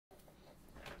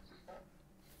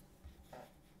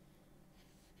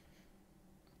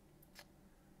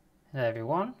Hello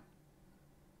everyone,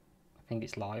 I think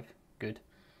it's live, good.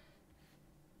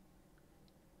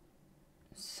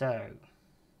 So,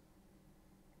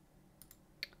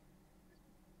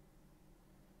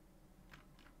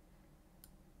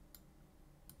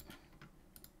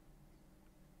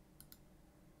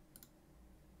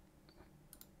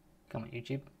 come on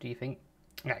YouTube, do you think?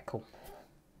 Okay, cool.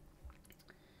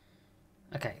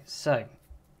 Okay, so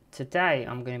today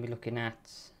I'm going to be looking at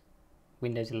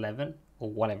Windows 11, or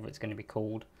whatever it's going to be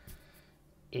called.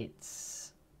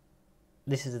 This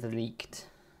is the leaked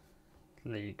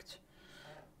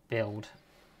build.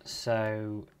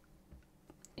 So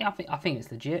yeah, I think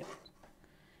it's legit.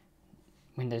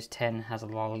 Windows 10 has a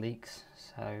lot of leaks,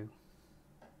 so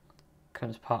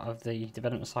comes part of the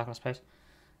development cycle, I suppose.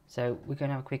 So we're going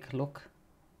to have a quick look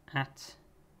at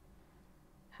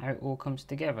how it all comes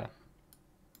together.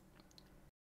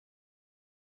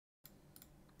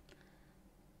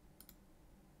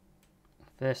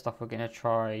 First off, we're going to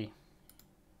try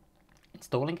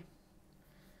installing.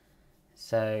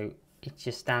 So it's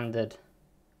your standard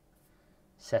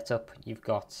setup. You've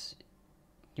got,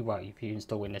 well, if you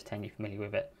install Windows 10, you're familiar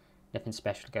with it. Nothing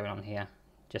special going on here.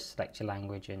 Just select your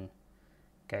language and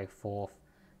go forth.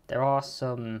 There are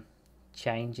some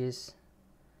changes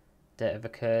that have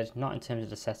occurred, not in terms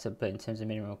of the setup, but in terms of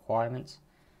minimum requirements.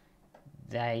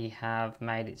 They have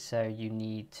made it so you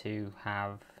need to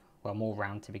have, well, more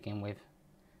RAM to begin with,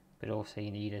 but also you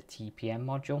need a TPM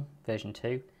module, version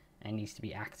 2, and it needs to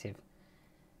be active.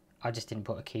 I just didn't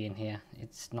put a key in here,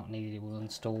 it's not needed, it will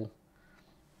install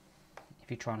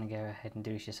if you're trying to go ahead and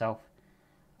do this yourself.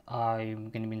 I'm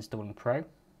going to be installing Pro,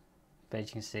 but as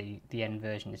you can see the end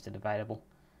version is still available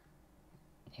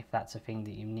if that's a thing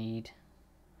that you need.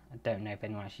 I don't know if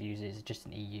anyone actually uses it, it's just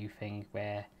an EU thing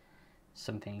where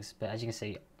some things, but as you can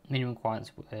see minimum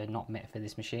requirements were not met for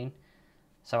this machine,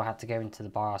 so I had to go into the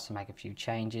BIOS and make a few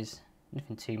changes.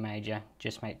 Nothing too major,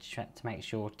 just to make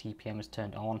sure TPM was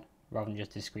turned on rather than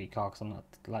just discrete car, because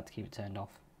I like to keep it turned off.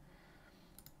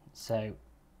 So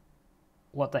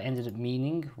what that ended up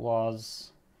meaning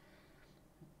was,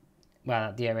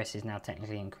 well, the OS is now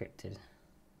technically encrypted.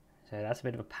 So that's a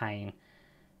bit of a pain,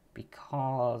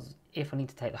 because if I need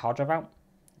to take the hard drive out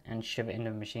and shove it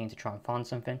into the machine to try and find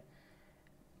something,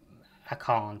 I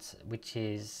can't, which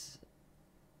is,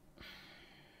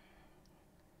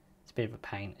 it's a bit of a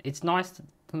pain. It's nice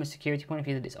from a security point of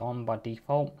view that it's on by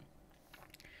default,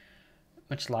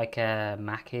 much like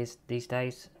Mac is these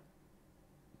days,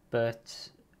 but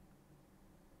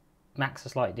Macs are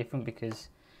slightly different because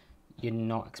you're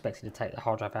not expected to take the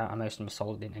hard drive out, and most of them are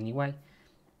soldered in anyway.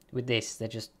 With this, they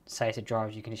just say it's a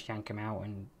drive, you can just yank them out,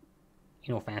 and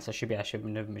in all fairness, I should be able to shove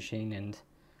them into the machine and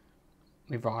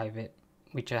revive it,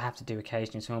 which I have to do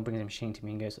occasionally. Someone brings a machine to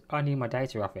me and goes, I need my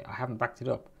data off it, I haven't backed it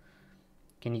up,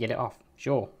 can you get it off?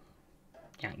 Sure.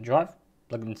 Yank the drive,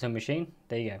 plug it into the machine,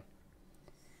 there you go.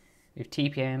 With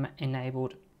TPM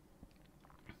enabled,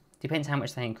 depends how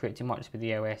much they encrypt, it might just be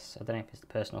the OS, I don't know if it's the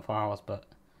personal files, but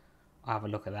I'll have a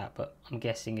look at that. But I'm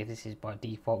guessing if this is by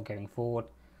default going forward,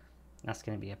 that's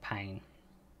going to be a pain.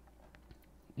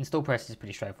 Install process is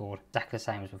pretty straightforward, exactly the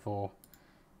same as before,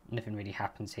 nothing really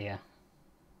happens here,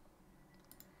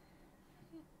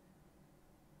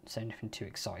 so nothing too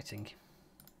exciting.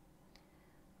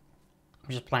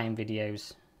 I'm just playing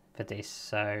videos for this,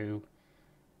 so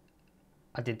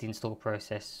I did the install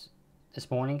process this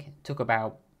morning. It took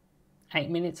about 8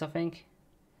 minutes, I think.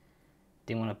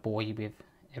 Didn't want to bore you with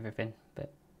everything,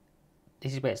 but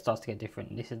this is where it starts to get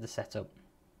different. This is the setup.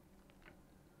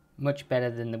 Much better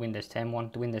than the Windows 10 one.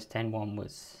 The Windows 10 one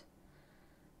was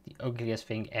the ugliest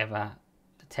thing ever.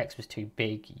 The text was too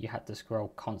big, you had to scroll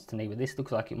constantly, but this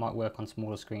looks like it might work on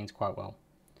smaller screens quite well.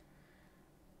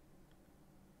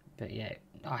 But yeah,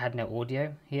 I had no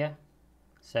audio here,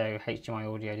 so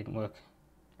HDMI audio didn't work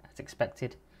as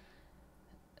expected.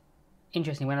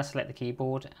 Interestingly, when I select the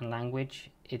keyboard and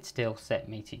language, it still set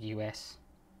me to US.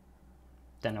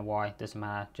 Don't know why, doesn't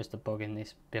matter, just a bug in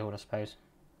this build I suppose.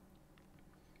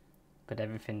 But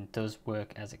everything does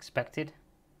work as expected.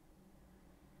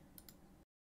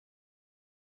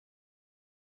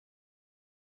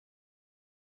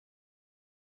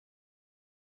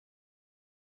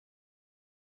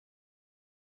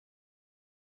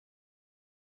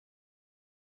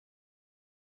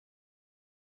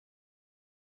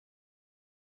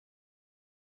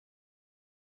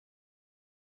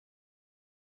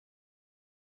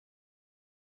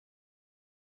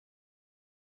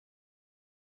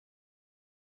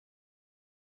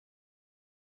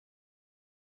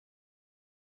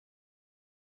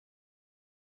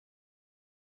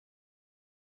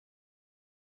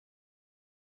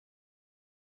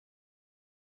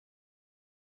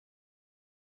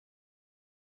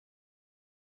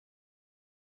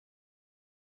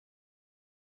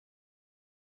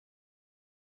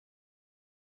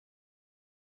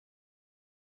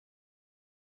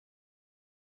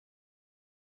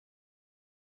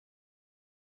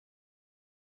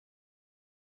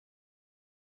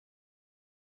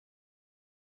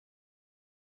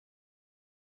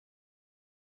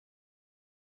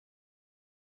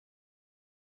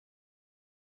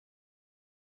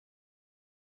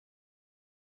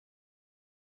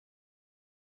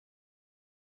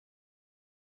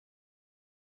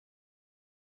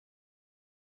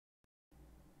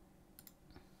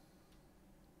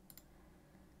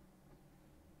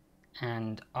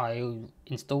 and I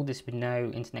installed this with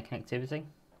no internet connectivity,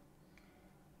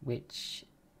 which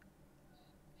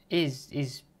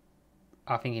is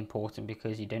I think important,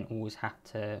 because you don't always have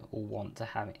to or want to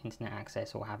have internet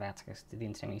access or have access to the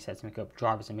internet when you set something up.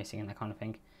 Drivers are missing and that kind of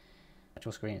thing. The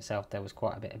actual screen itself, there was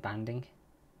quite a bit of banding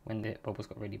when the bubbles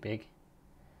got really big.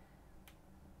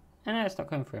 And no, it's not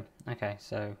coming through. Okay,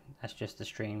 so that's just the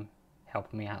stream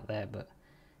helping me out there, but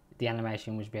the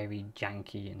animation was very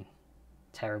janky and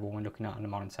terrible when looking at it on the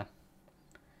monitor.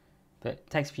 But it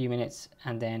takes a few minutes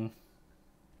and then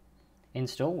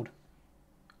installed.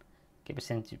 Get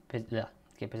presented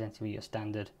with your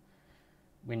standard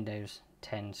Windows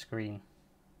 10 screen.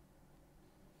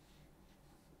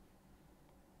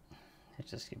 Let's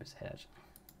just skip us ahead.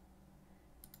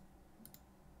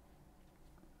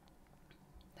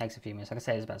 Takes a few minutes. Like I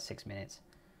said, it's about 6 minutes.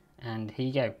 And here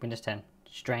you go, Windows 10.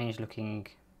 Strange looking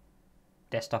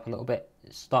desktop a little bit.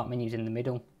 Start menu's in the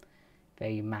middle.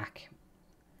 Very Mac.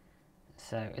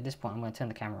 So at this point I'm going to turn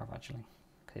the camera off actually,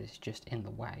 because it's just in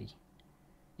the way.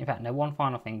 In fact, no, one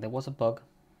final thing. There was a bug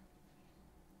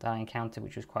that I encountered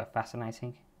which was quite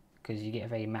fascinating, because you get a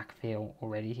very Mac feel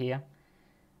already here.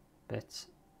 But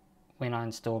when I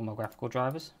installed my graphical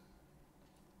drivers,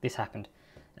 this happened.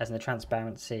 As in, the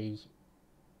transparency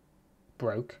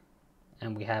broke,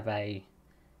 and we have a,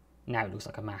 now it looks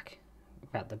like a Mac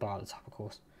without the bar at the top, of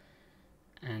course.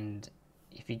 And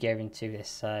if you go into this,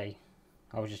 say,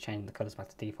 I was just changing the colours back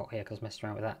to default here because I was messing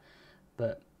around with that,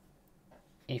 but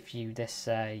if you just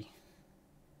say,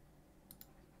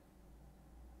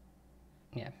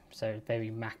 yeah, so very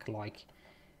Mac-like.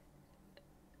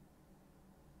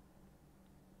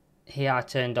 Here I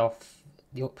turned on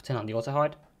the auto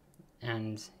hide,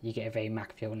 and you get a very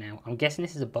Mac feel now. I'm guessing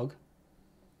this is a bug.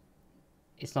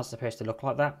 It's not supposed to look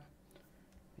like that.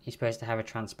 You're supposed to have a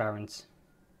transparent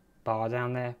bar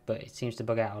down there, but it seems to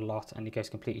bug out a lot and it goes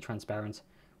completely transparent,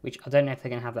 which I don't know if they're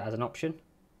going to have that as an option.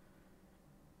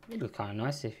 It looks kind of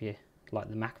nice if you like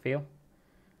the Mac feel.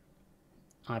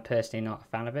 I personally not a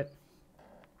fan of it.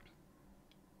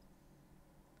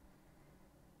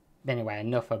 But anyway,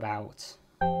 enough about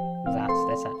that.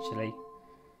 Let's actually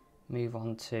move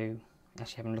on to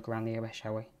actually having a look around the OS,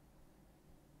 shall we?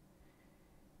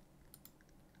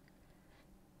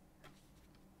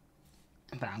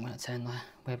 In fact, I'm going to turn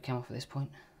the webcam off at this point.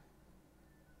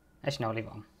 Actually, no, I'll leave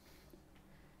it on.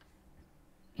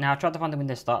 Now, I tried to find the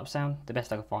Windows startup sound. The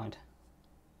best I could find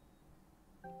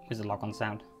was the logon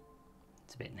sound.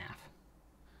 It's a bit naff.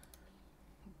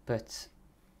 But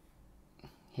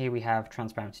here we have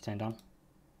transparency turned on.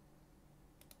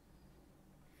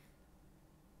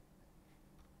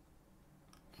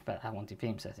 But I wanted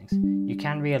theme settings. You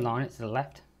can realign it to the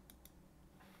left,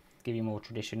 give you a more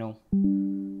traditional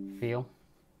feel.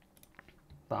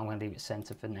 But I'm going to leave it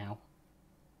centered for now.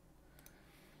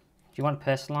 If you want to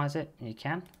personalize it, you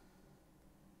can.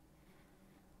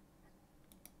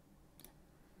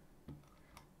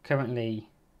 Currently,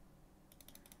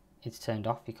 it's turned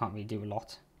off. You can't really do a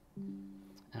lot.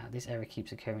 This error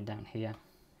keeps occurring down here,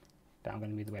 but I'm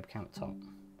going to move the webcam at the top.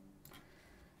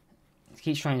 It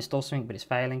keeps trying to install something, but it's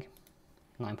failing.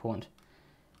 Not important.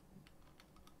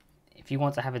 If you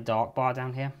want to have a dark bar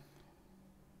down here,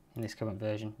 in this current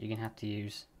version, you're going to have to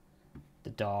use the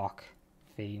dark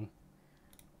theme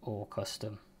or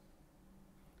custom.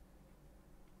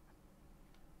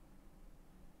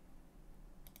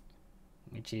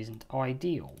 Which isn't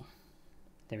ideal.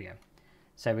 There we go.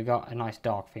 So we got a nice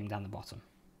dark theme down the bottom.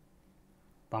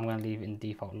 But I'm going to leave it in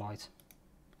default light.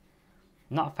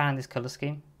 Not a fan of this colour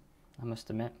scheme, I must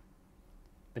admit.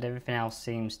 But everything else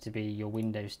seems to be your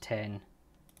Windows 10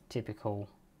 typical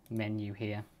menu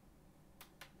here.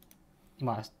 You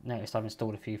might have noticed I've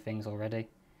installed a few things already.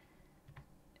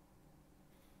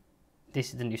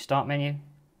 This is the new start menu.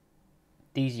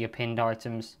 These are your pinned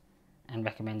items and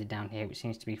recommended down here, which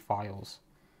seems to be files.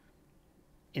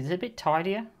 It's a bit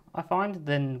tidier, I find,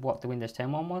 than what the Windows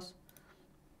 10 one was.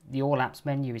 The all apps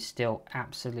menu is still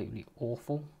absolutely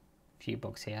awful. A few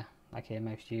bugs here, like here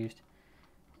most used.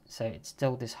 So it's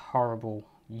still this horrible,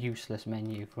 useless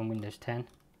menu from Windows 10.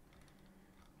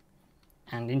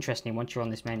 And interestingly, once you're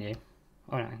on this menu,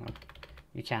 oh no, hang on,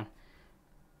 you can.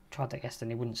 Tried that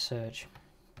yesterday, it wouldn't search.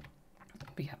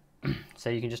 But yeah, so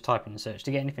you can just type in the search.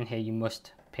 To get anything here, you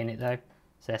must pin it though.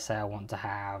 So let's say I want to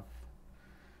have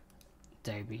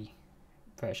Adobe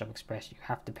Photoshop Express, you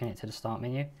have to pin it to the start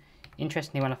menu.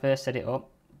 Interestingly, when I first set it up,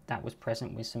 that was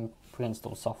present with some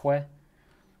pre-installed software.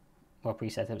 Well,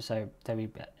 pre-set up, so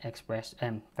Adobe Express,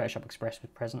 Photoshop Express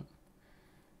was present.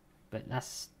 But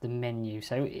that's the menu.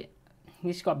 So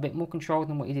it's got a bit more control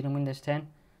than what you did in Windows 10.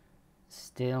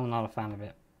 Still not a fan of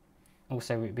it.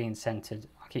 Also it being centered,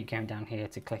 I keep going down here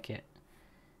to click it.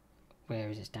 Where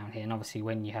is it? Down here. And obviously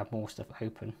when you have more stuff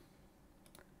open,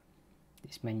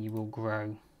 this menu will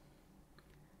grow.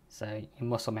 So your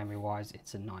muscle memory wise,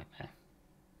 it's a nightmare.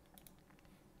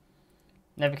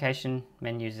 Navigation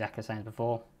menu is exactly the same as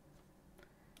before.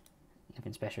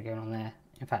 Nothing special going on there.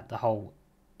 In fact, the whole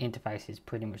interface is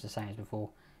pretty much the same as before.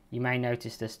 You may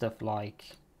notice there's stuff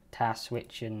like task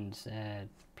switch and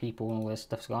people and all this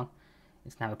stuff's gone.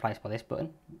 It's now replaced by this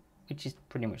button, which is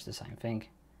pretty much the same thing.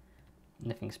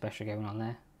 Nothing special going on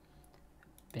there.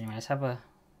 But anyway, let's have a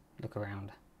look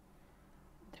around.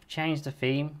 They've changed the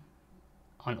theme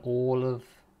on all of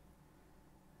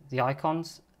the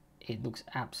icons. It looks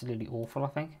absolutely awful, I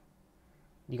think.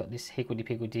 You got this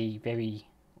higgledy-piggledy, very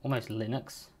almost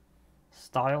Linux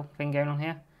style thing going on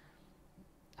here.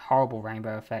 Horrible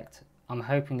rainbow effect. I'm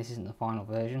hoping this isn't the final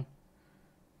version.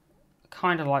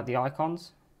 Kind of like the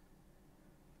icons.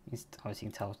 Obviously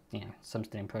you can tell, you know, some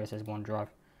still in process, OneDrive.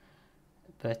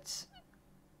 But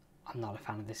I'm not a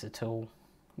fan of this at all.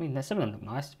 I mean, some of them look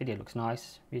nice. Video looks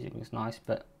nice. Music looks nice,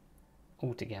 but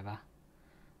altogether,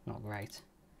 not great.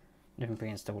 Nothing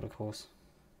pre-installed, of course.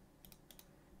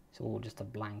 It's all just a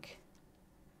blank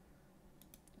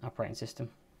operating system.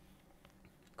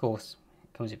 Of course,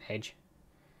 it comes with Edge.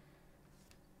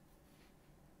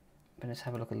 But let's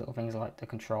have a look at little things like the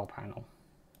control panel.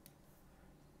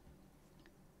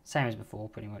 Same as before,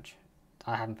 pretty much.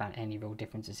 I haven't found any real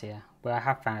differences here. Where I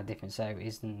have found a difference though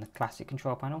is in the classic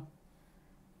control panel.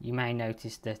 You may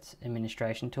notice that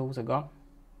administration tools are gone.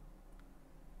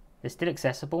 They're still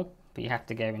accessible, but you have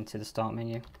to go into the start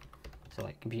menu. So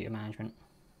like computer management.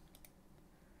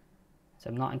 So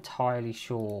I'm not entirely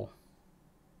sure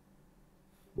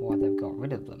why they've got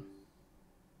rid of them.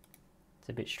 It's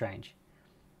a bit strange.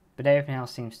 But everything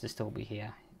else seems to still be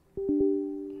here.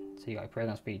 So you got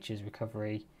programs, features,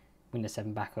 recovery, Windows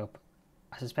 7 backup.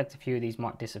 I suspect a few of these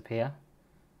might disappear,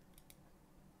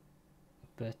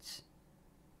 but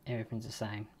everything's the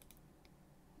same.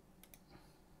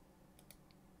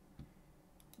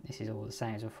 This is all the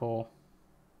same as before.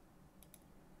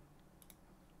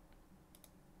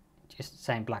 Just the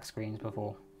same black screens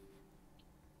before.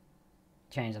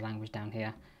 Change the language down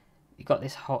here. You've got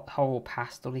this whole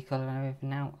pastel-y colour and everything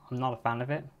now. I'm not a fan of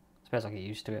it. I suppose I'll get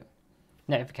used to it.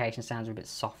 Notification sounds are a bit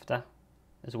softer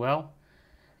as well.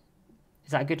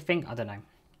 Is that a good thing? I don't know.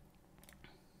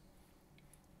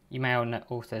 You may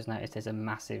also notice there's a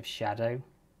massive shadow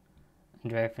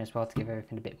under everything as well to give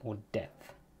everything a bit more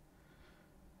depth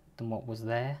than what was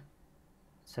there.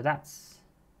 So that's,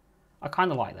 I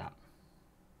kind of like that.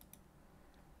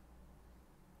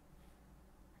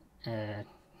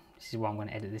 This is why I'm going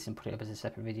to edit this and put it up as a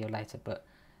separate video later, but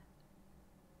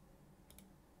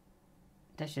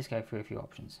let's just go through a few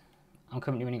options. I'm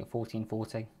currently running at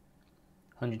 1440,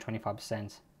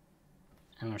 125%,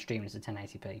 and I'm streaming this at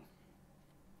 1080p.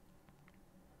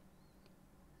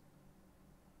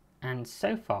 And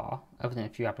so far, other than a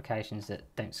few applications that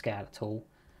don't scale at all,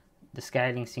 the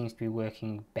scaling seems to be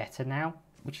working better now,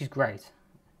 which is great.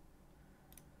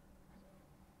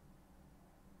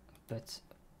 But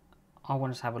I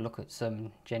want to have a look at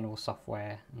some general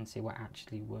software and see what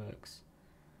actually works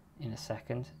in a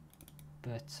second.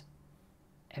 But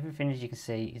everything, as you can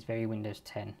see, is very Windows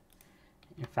 10.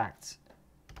 In fact,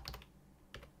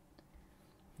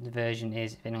 the version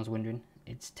is, if anyone's wondering,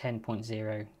 it's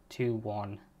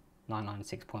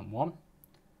 10.021.996.1,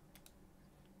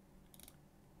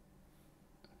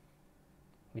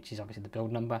 which is obviously the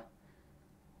build number.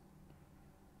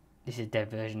 This is dev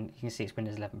version. You can see it's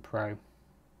Windows 11 Pro.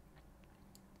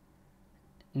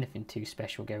 Nothing too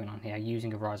special going on here.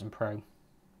 Using a Ryzen Pro.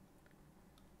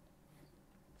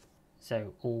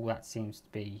 So all that seems to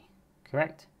be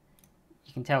correct.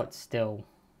 You can tell it's still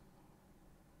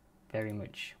very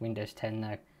much Windows 10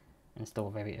 though, and still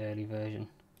a very early version.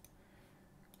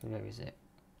 Where is it?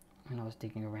 When I was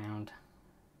digging around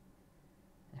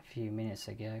a few minutes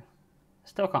ago, I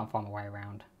still can't find my way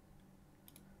around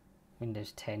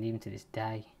Windows 10 even to this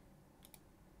day.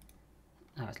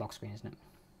 Oh, it's lock screen, isn't it?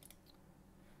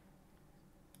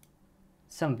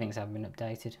 Some things haven't been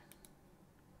updated.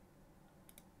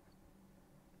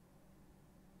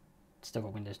 Still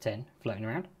got Windows 10 floating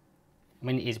around. I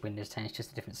mean, it is Windows 10, it's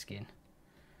just a different skin.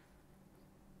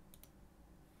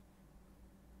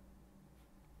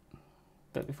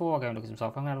 But before I go and look at some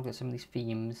software, I'm going to look at some of these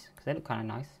themes, because they look kind of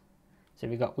nice. So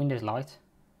we've got Windows Light,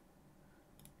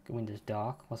 got Windows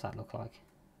Dark. What's that look like?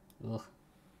 Ugh.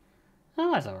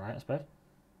 Oh, that's alright, I suppose.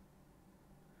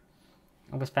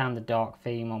 I always found the dark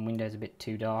theme on Windows a bit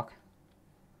too dark.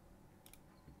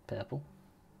 Purple.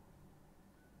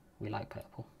 We like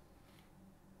purple.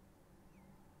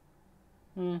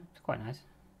 It's quite nice.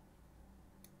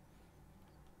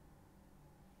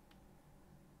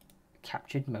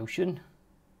 Captured motion.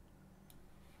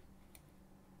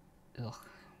 Ugh,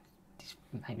 these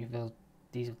make me feel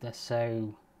they're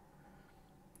so.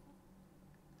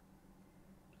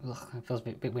 Ugh, it feels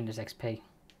a bit Windows XP.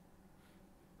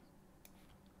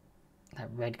 That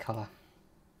red colour.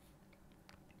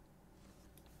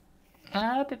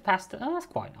 A bit past it. Oh, that's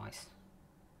quite nice.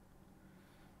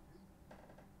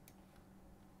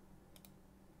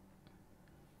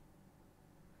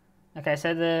 Okay,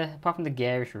 so apart from the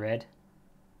garish red,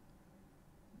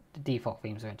 the default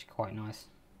themes are actually quite nice.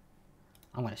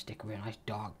 I'm going to stick with a nice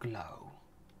dark glow.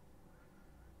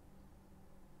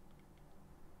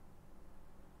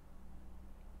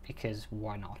 Because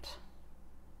why not?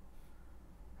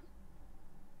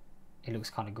 It looks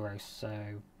kind of gross, so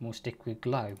we'll stick with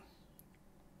glow.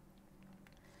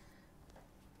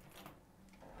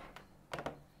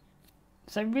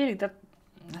 So really,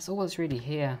 that's all that's really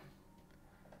here.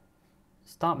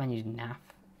 Start menu's naff.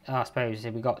 Oh, I suppose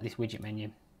we got this widget menu.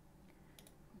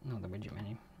 Not the widget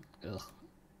menu. Ugh.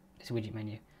 This widget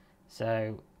menu.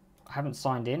 So I haven't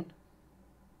signed in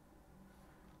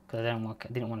because I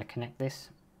didn't want to connect this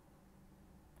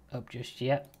up just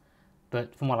yet.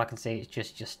 But from what I can see, it's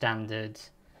just your standard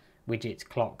widgets,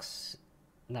 clocks,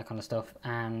 that kind of stuff.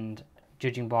 And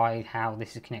judging by how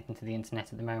this is connecting to the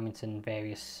internet at the moment and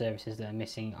various services that are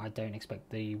missing, I don't expect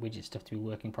the widget stuff to be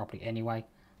working properly anyway.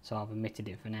 So I've omitted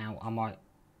it for now. I might,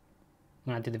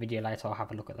 when I do the video later, I'll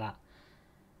have a look at that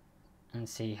and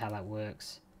see how that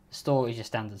works. The store is your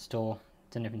standard store.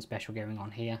 There's nothing special going on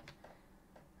here.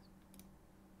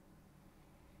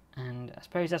 And I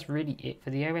suppose that's really it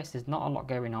for the OS. There's not a lot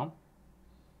going on.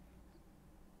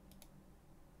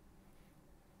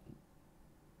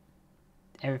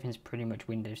 Everything's pretty much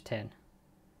Windows 10.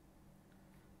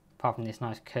 Apart from this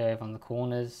nice curve on the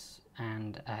corners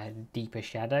and a deeper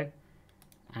shadow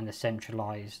and a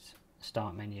centralized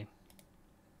start menu.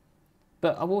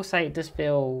 But I will say it does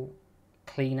feel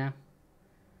cleaner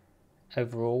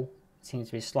overall. It seems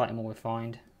to be slightly more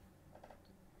refined.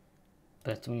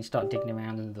 But when you start digging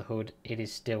around under the hood, it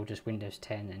is still just Windows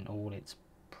 10 and all its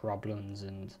problems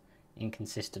and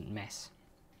inconsistent mess.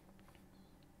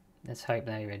 Let's hope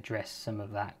they address some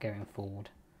of that going forward.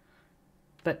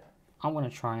 But I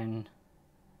want to try and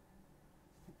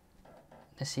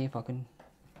let's see if I can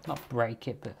not break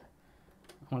it, but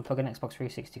I want to plug an Xbox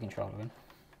 360 controller in.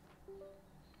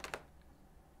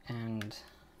 And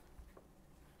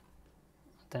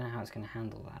I don't know how it's going to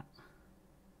handle that.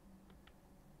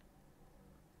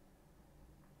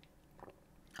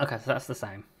 Okay, so that's the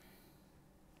same.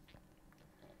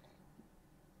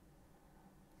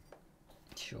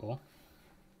 Sure.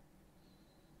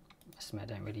 I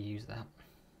don't really use that.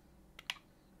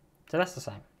 So that's the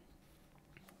same.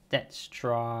 Let's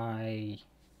try...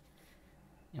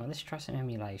 You know, let's try some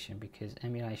emulation, because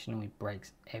emulation only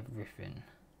breaks everything.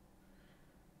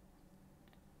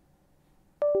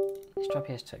 Let's try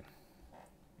PS2.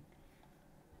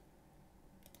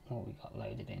 What we got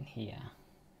loaded in here?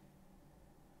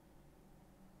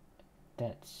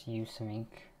 Let's use some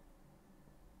ink.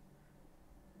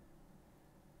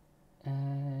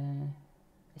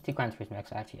 Let's do Gran Turismo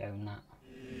because I actually own that.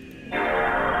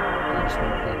 I just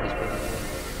want to play this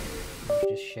video. I'm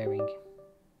just showing.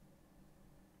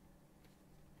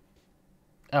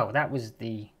 Oh, that was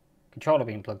the controller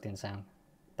being plugged in sound.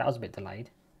 That was a bit delayed.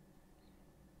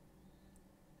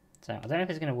 So I don't know if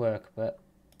it's going to work, but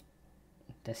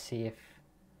let's see if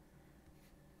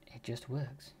it just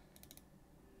works.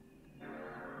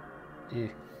 Ew,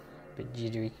 bit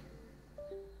jittery.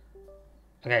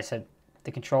 Okay, so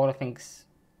the controller thinks,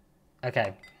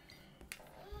 okay,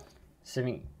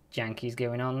 something janky's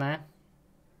going on there.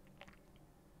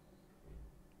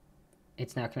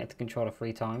 It's now connected to the controller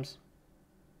 3 times.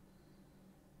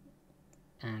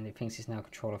 And it thinks it's now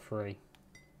controller 3.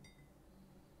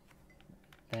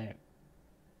 They're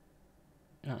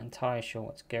not entirely sure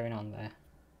what's going on there.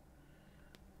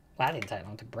 Well, that didn't take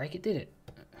long to break it, did it?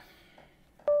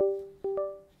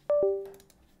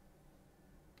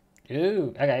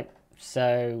 Ooh, okay.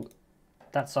 So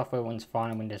that software one's fine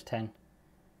on Windows 10.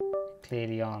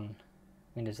 Clearly on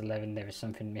Windows 11 there is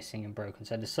something missing and broken.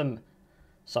 So there's some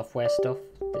software stuff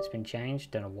that's been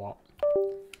changed. Don't know what.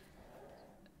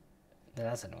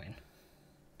 That's annoying.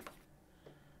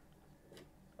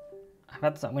 I've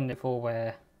had that window before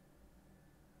where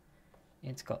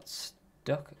it's got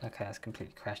stuck. Okay, that's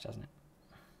completely crashed, hasn't it?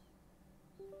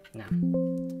 No.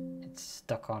 It's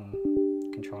stuck on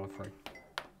controller 3.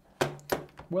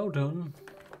 Well done.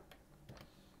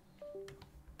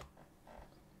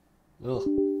 Ugh.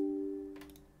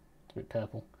 It's a bit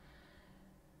purple.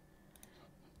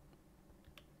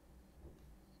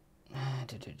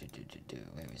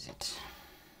 Where is it?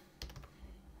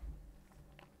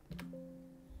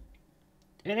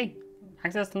 Really?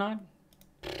 Access denied?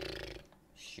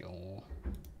 Sure.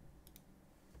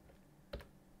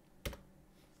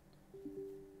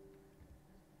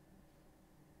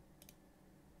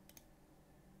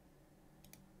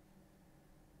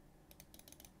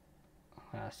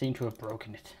 I seem to have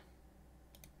broken it.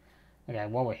 Okay,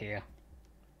 while we're here.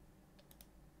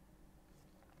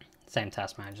 Same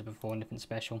task manager before, nothing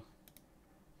special.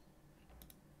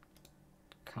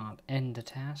 Can't end a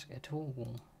task at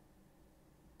all.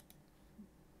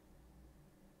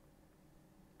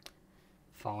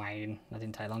 Fine, that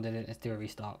didn't take long, did it? Let's do a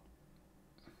restart.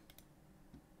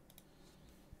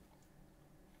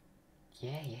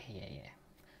 Yeah.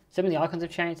 Some of the icons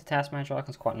have changed. The task manager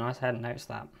icon's quite nice. I hadn't noticed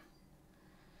that.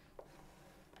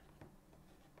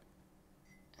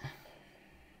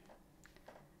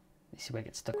 This is where it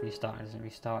gets stuck restarting, doesn't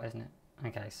restart, isn't it?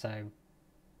 Okay, so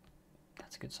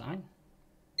that's a good sign.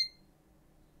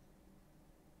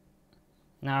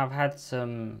 Now I've had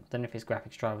some, I don't know if it's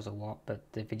graphics drivers or what,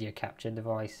 but the video capture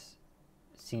device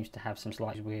seems to have some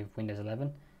slight with Windows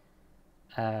 11.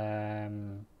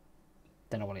 Don't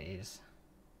know what it is.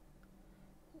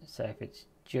 So if it's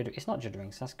not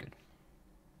juddering, so that's good.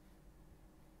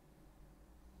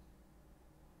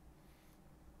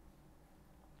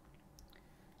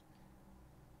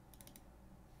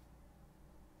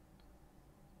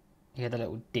 You hear the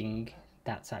little ding,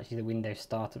 that's actually the Windows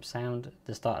startup sound.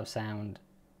 The startup sound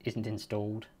isn't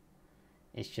installed,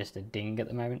 it's just a ding at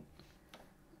the moment,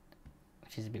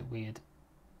 which is a bit weird.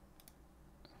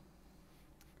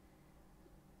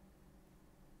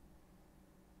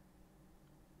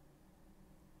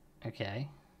 Okay,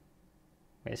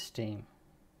 where's Steam?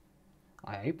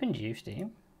 I opened you,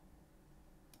 Steam.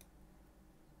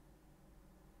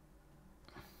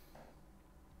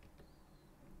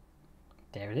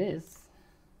 There it is.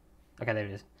 Okay, there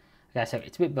it is. Okay, so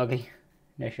it's a bit buggy.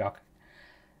 No shock.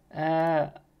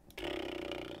 I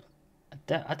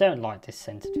don't like this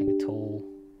center thing at all.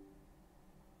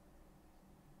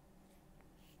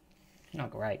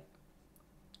 Not great.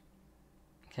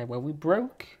 Okay, well we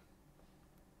broke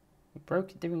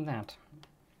it doing that.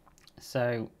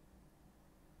 So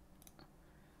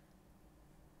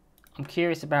I'm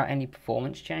curious about any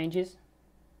performance changes.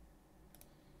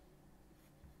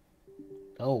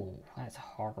 Oh, that's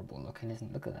horrible looking,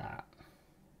 isn't it? Look at that.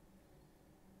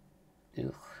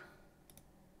 Ugh.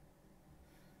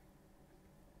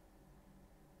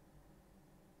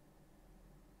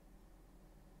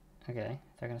 Okay,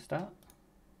 is that going to start?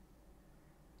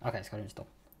 Okay, it's got to install.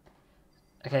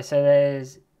 Okay, so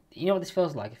there's, you know what this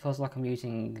feels like? It feels like I'm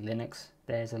using Linux.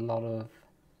 There's a lot of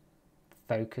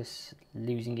focus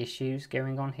losing issues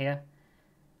going on here.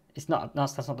 It's not,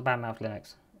 that's not the bad mouth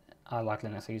Linux. I like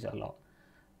Linux, I use it a lot.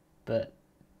 But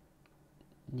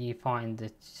you find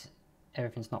that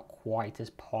everything's not quite as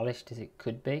polished as it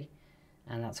could be,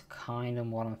 and that's kind of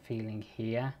what I'm feeling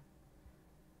here,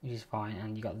 which is fine.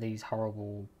 And you got these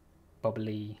horrible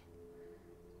bubbly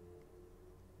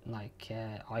like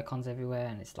icons everywhere,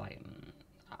 and it's like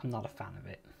I'm not a fan of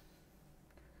it.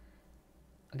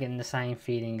 Again, the same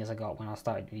feeling as I got when I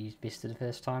started to use Vista the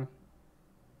first time.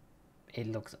 It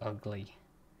looks ugly.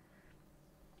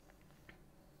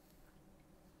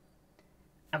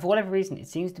 And for whatever reason, it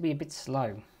seems to be a bit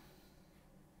slow.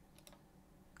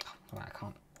 Oh, I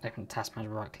can't open the task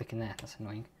manager right click in there, that's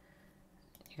annoying.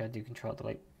 You gotta do Control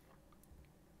Delete.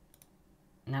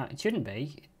 Now, it shouldn't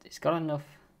be. It's got enough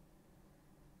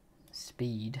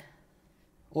speed.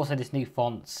 Also, this new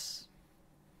font's,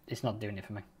 it's not doing it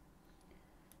for me.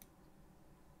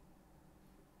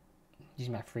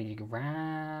 Using my 3 gig of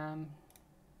RAM.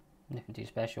 Nothing too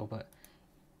special, but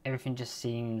everything just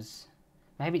seems,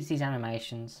 maybe it's these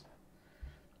animations,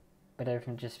 but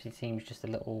everything just seems just a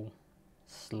little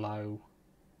slow.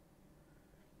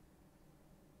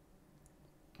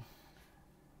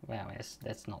 Well,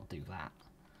 let's not do that.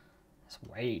 That's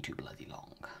way too bloody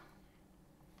long.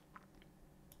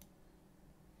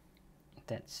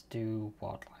 Let's do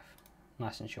wildlife.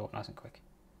 Nice and short, nice and quick.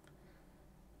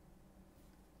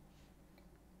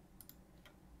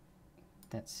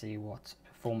 Let's see what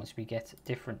performance we get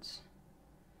difference.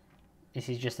 This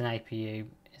is just an APU,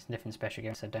 it's nothing special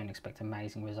again, so don't expect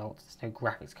amazing results. There's no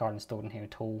graphics card installed in here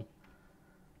at all.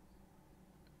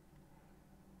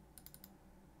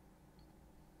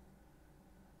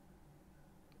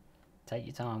 Take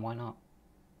your time, why not?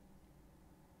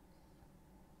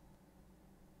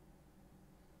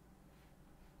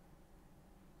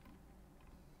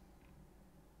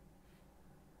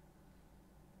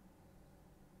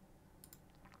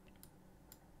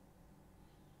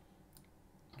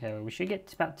 Okay, well, we should get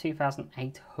to about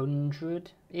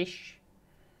 2,800-ish.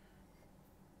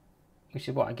 Which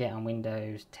is what I get on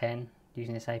Windows 10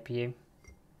 using this APU.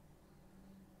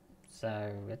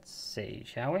 So let's see,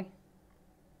 shall we?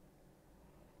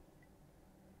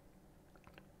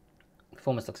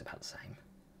 Performance looks about the same.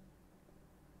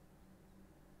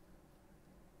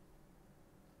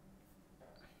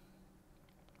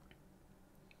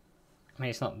 I mean,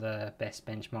 it's not the best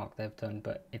benchmark they've done,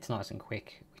 but it's nice and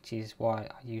quick, which is why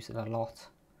I use it a lot.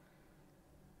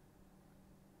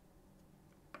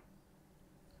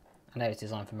 I know it's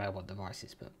designed for mobile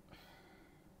devices, but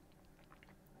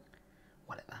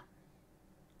whatever.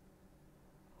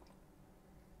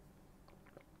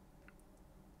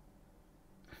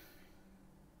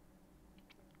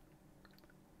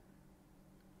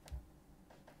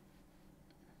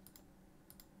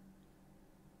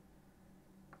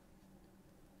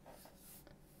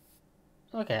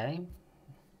 Okay,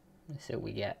 let's see what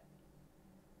we get.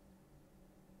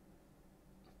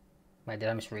 Wait, did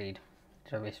I misread?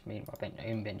 Did I misread my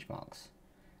own benchmarks?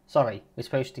 Sorry, we're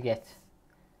supposed to get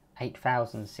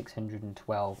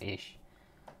 8,612-ish.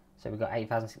 So we got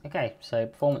 8,000. Okay, so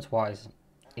performance-wise,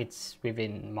 it's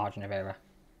within margin of error.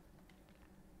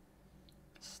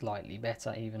 Slightly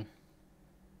better, even.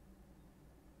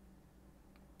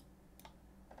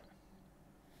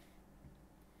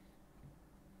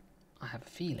 I have a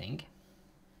feeling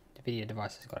the video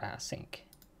device has got out of sync.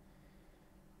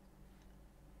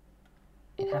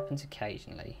 It happens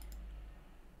occasionally,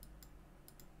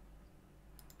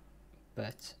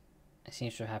 but it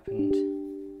seems to have happened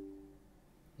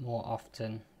more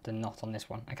often than not on this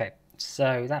one. Okay,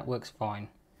 so that works fine.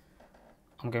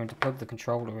 I'm going to plug the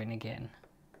controller in again.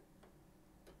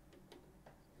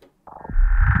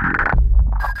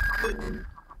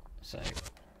 So,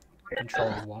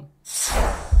 controller 1.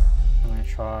 I'm going to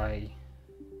try...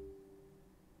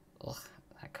 Ugh,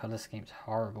 that colour scheme's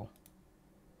horrible.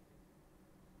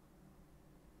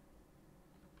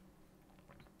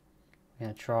 I'm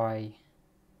going to try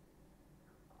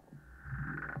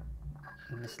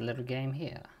this little game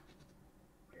here.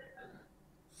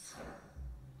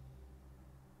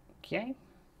 Okay.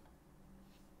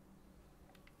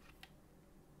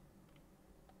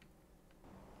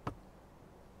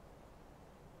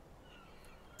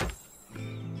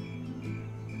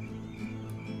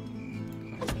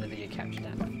 That's another video captured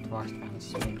that device down a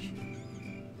smidge.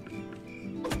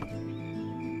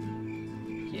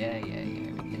 Yeah,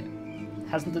 we go.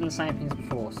 Hasn't done the same things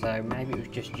before, so maybe it was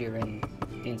just during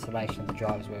the installation of the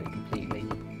drivers where it completely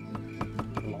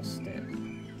lost it.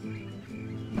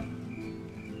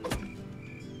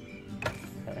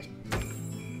 So let's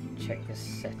check the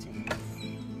settings.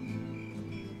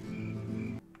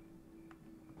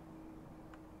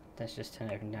 Let's just turn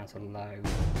everything down to low.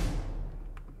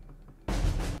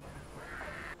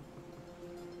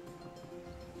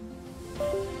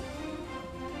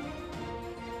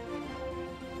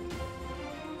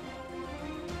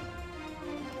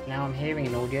 Now I'm hearing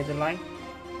an audio delay.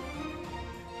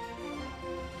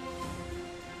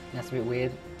 That's a bit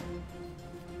weird.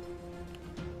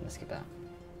 Let's skip that.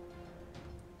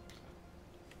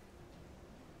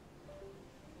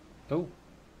 Oh.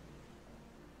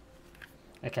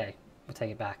 Okay, we'll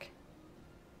take it back.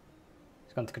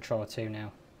 It's gone to controller 2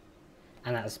 now.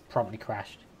 And that has promptly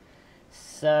crashed.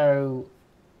 So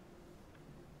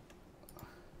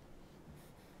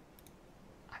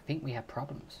I think we have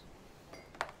problems.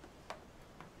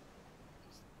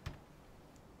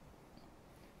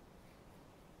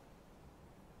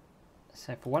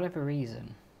 So for whatever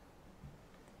reason,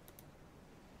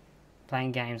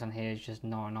 playing games on here is just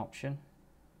not an option.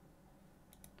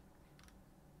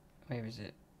 Where is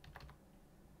it?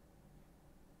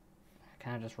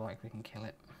 Can I just right click and kill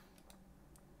it?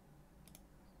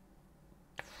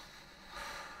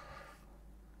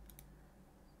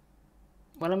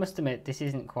 Well, I must admit, this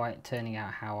isn't quite turning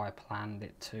out how I planned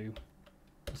it to.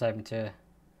 I was hoping to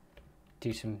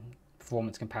do some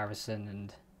performance comparison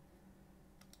and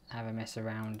have a mess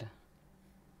around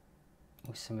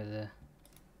with some of the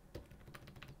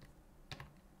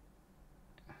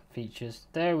features.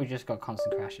 There we just got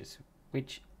constant crashes,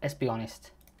 which, let's be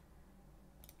honest,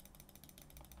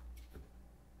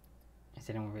 is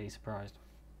anyone really surprised?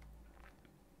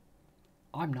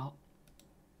 I'm not.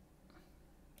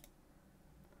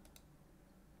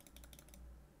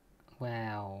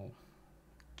 Well,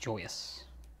 joyous.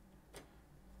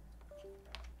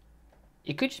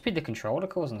 It could just be the controller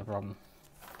causing the problem.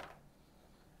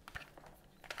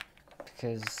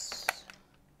 Because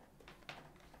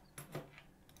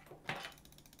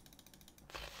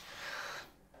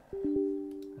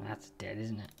that's dead,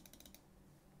 isn't it?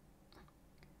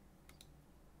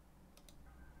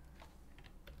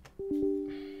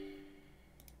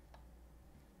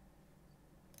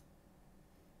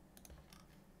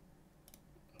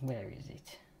 is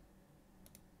it?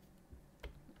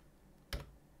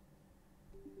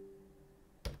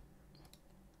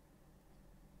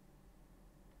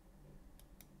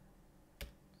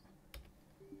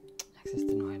 Access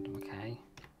denied, okay.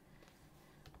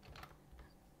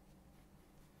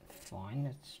 Fine,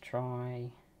 let's try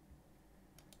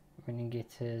running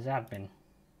it as admin.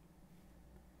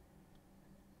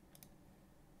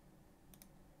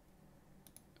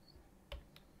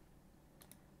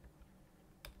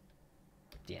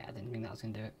 Yeah, I didn't think that was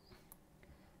going to do it.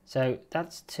 So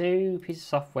that's two pieces of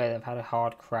software that have had a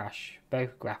hard crash,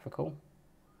 both graphical.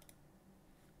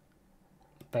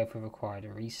 Both have required a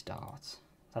restart.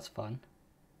 That's fun.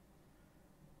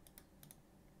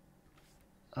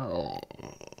 Oh.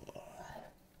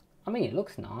 I mean, it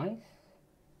looks nice.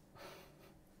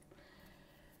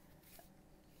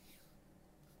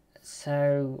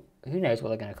 So, who knows what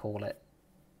they're going to call it?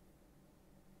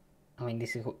 I mean,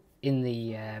 this is in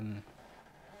the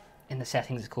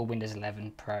settings. It's called Windows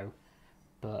 11 Pro,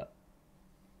 but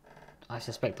I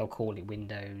suspect they'll call it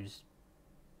Windows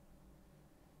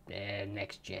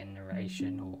Next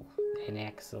Generation or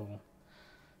NX or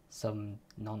some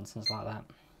nonsense like that.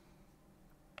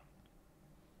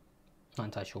 Not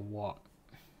entirely sure what,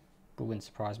 but wouldn't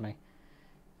surprise me.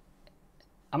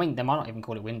 I mean, they might not even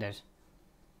call it Windows,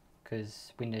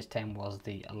 because Windows 10 was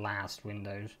the last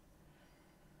Windows.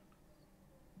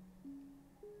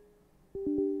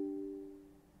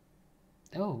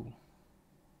 Oh,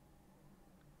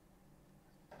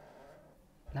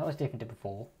 that was different to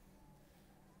before.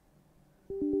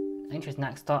 Interesting.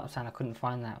 That startup sound, I couldn't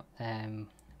find that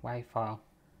WAV file.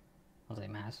 Was it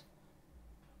mouse?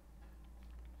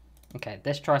 Okay,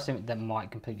 let's try something that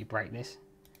might completely break this.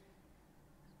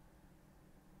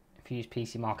 If you use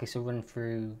PC Mark, this will run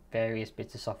through various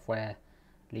bits of software,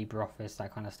 LibreOffice,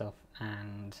 that kind of stuff,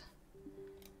 and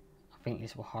I think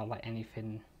this will highlight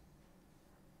anything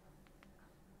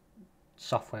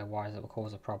software-wise that will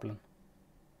cause a problem.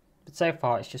 But so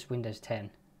far, it's just Windows 10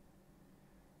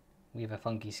 with a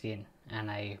funky skin and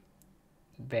a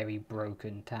very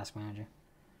broken task manager.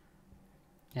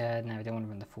 No, we don't want to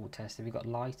run the full test. Have you got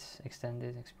Light,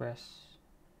 Extended, Express?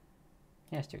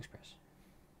 Yeah, let's do Express.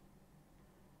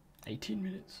 18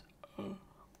 minutes. Oh.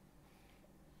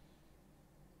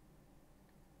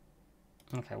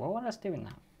 Okay, well, what else doing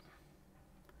that?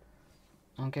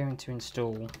 I'm going to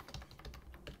install...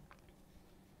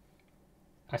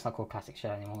 Oh, it's not called Classic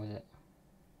Shell anymore, is it?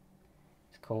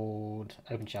 It's called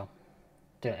OpenShell.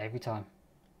 Do it every time.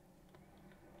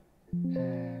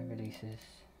 Releases.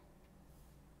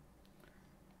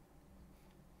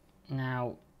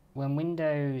 Now, when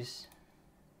Windows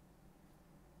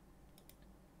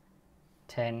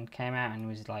 10 came out and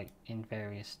was like in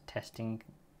various testing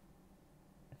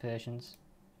versions,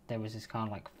 there was this kind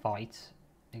of like fight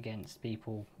against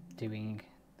people doing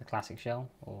the Classic Shell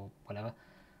or whatever,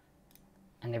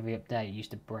 and every update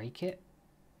used to break it.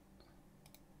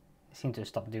 It seemed to have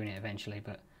stopped doing it eventually,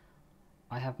 but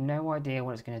I have no idea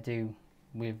what it's going to do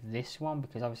with this one,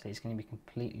 because obviously it's going to be a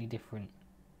completely different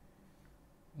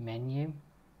menu.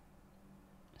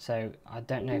 So I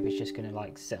don't know if it's just going to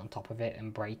like sit on top of it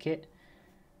and break it,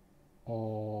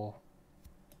 or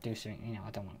do something. You know,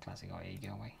 I don't want Classic IE,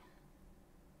 go away.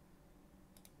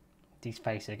 These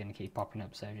faces are going to keep popping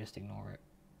up, so just ignore it.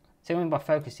 So what I mean by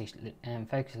focus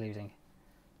losing.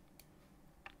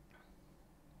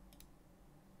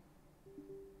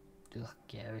 Ugh,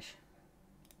 garish.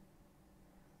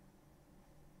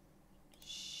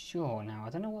 Sure, now I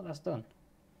don't know what that's done.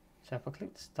 So if I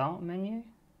click the start menu,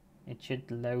 it should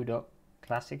load up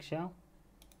Classic Shell.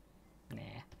 Nah.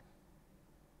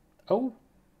 Oh.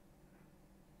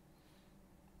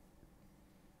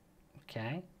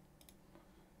 Okay.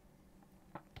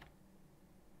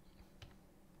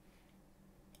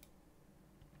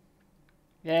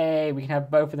 Yay, we can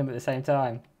have both of them at the same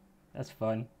time. That's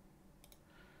fun.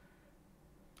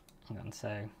 Hang on,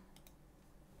 so...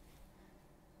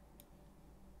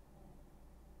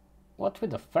 What's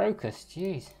with the focus?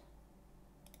 Jeez.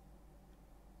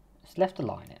 Just left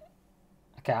align it.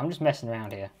 Okay, I'm just messing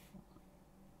around here.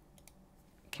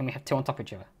 Can we have two on top of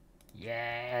each other?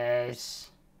 Yes!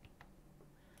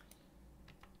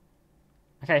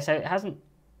 Okay, so it hasn't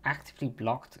actively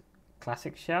blocked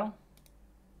Classic Shell.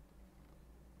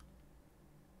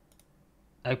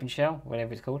 OpenShell,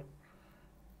 whatever it's called.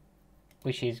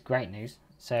 Which is great news.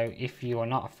 So if you are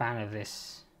not a fan of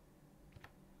this...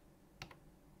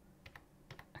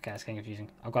 Okay, that's getting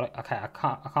confusing. I've got to, okay,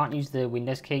 I can't use the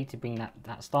Windows key to bring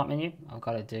that start menu. I've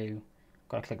got to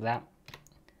click that.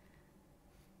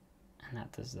 And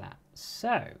that does that.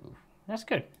 So that's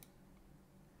good.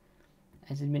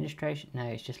 Is administration? No,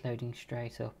 it's just loading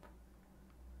straight up.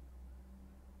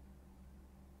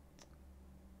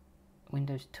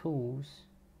 Windows Tools.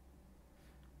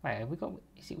 Wait, have we got...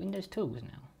 Is it Windows Tools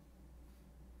now?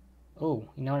 Oh,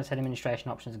 you know what I said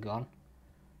administration options are gone?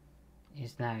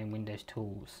 It's now in Windows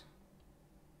Tools.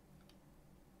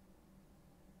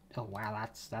 Oh wow,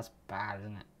 that's bad,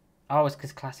 isn't it? Oh, it's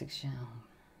because Classic Shell.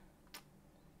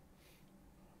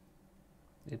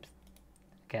 Oops.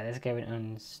 Okay, let's go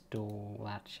and uninstall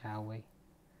that, shall we?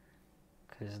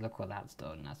 Because look what that's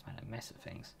done. That's made a mess of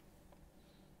things.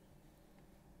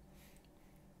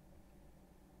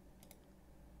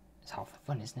 It's half the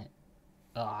fun, isn't it?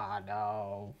 Oh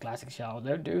no, Classic Shell,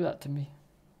 don't do that to me.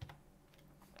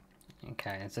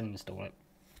 Okay, let's uninstall it.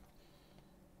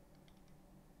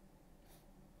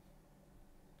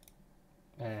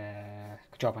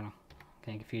 Good job, Anna.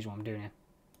 Getting confused what I'm doing here.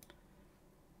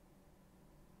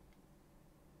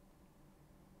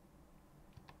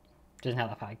 Doesn't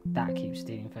help the fact that keeps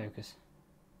stealing focus.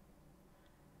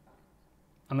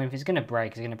 I mean, if it's going to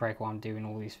break, it's going to break while I'm doing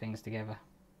all these things together.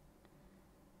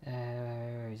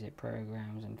 Where is it?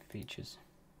 Programs and features.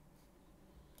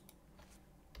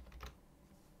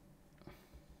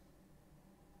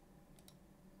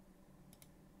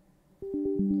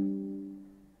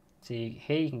 See,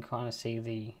 here you can kind of see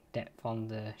the depth on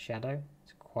the shadow.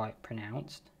 It's quite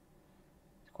pronounced.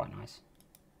 It's quite nice.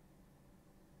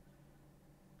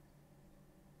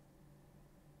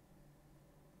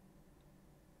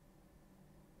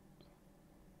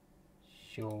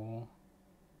 Sure.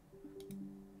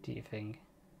 Do you think?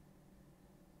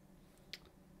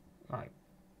 Right.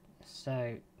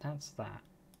 So that's that.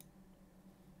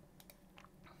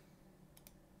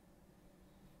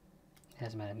 It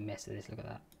has made a mess of this. Look at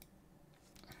that.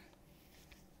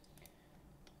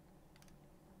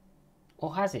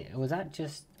 Or has it? Or was that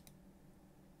just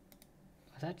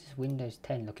Windows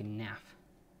 10 looking naff?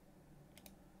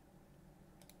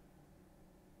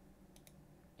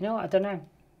 You know what? I don't know.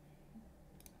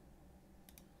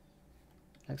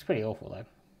 Looks pretty awful though.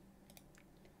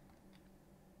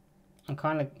 I'm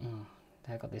kind of...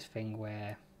 They've got this thing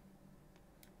where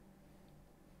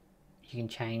you can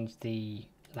change the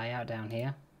layout down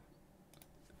here,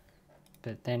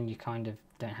 but then you kind of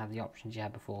don't have the options you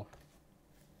had before.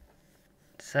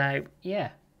 So yeah,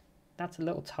 that's a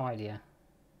little tidier.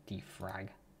 Defrag.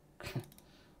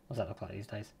 What's that look like these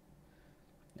days?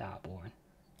 Ah, boring.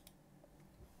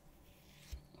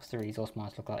 What's the resource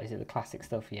miners look like? Is it the classic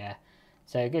stuff? Yeah.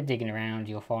 So go digging around,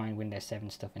 you'll find Windows 7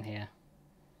 stuff in here.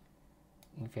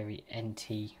 Very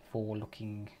NT4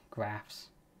 looking graphs.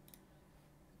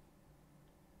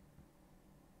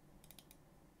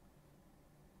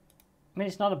 I mean,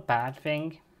 it's not a bad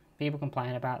thing. People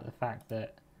complain about the fact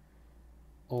that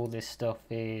all this stuff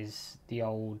is the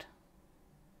old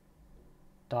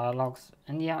dialogues,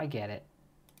 and yeah, I get it.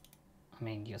 I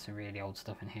mean, you got some really old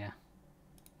stuff in here.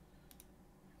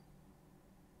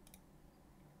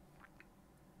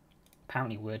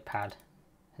 Apparently WordPad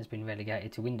has been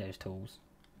relegated to Windows Tools.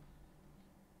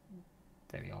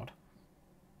 Very odd.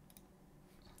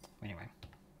 Anyway,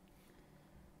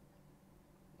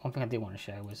 one thing I did want to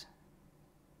show was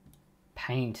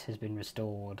Paint has been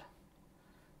restored.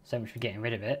 So much for getting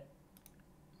rid of it.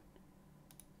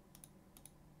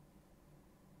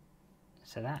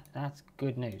 So that's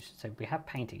good news. So we have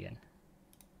Paint again.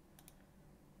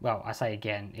 Well, I say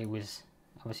again, it was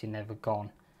obviously never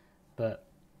gone, but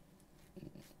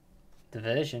the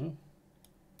version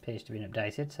appears to have been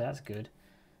updated, so that's good.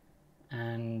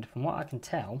 And from what I can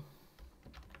tell,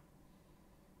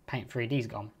 Paint 3D's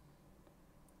gone.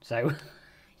 So,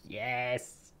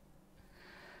 yes!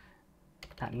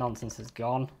 That nonsense is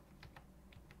gone.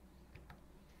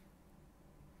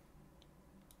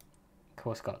 Of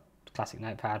course, got classic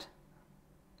Notepad.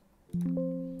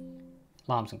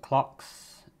 Alarms and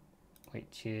clocks,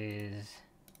 which is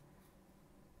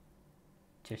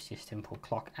just your simple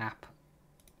clock app.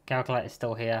 Calculator's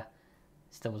still here,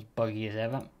 still as buggy as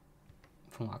ever,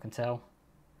 from what I can tell.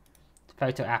 The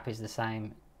photo app is the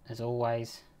same as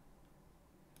always.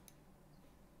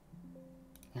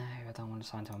 No, I don't want to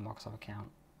sign to my Microsoft account,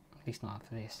 at least not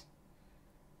for this.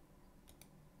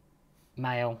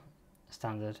 Mail,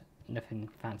 standard, nothing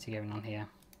fancy going on here.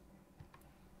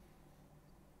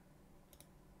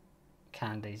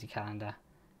 Calendar, easy calendar.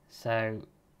 So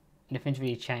nothing's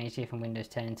really changed here from Windows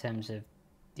 10 in terms of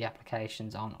the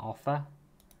applications on offer.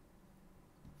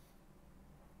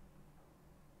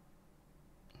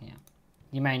 Yeah,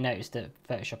 you may notice that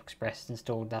Photoshop Express is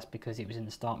installed. That's because it was in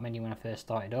the start menu when I first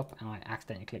started up and I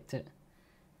accidentally clicked it.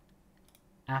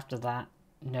 After that,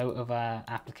 no other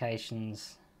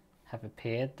applications have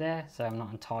appeared there, so I'm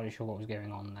not entirely sure what was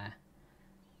going on there.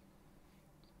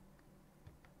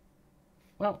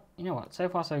 Well, you know what, so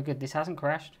far so good. This hasn't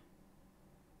crashed.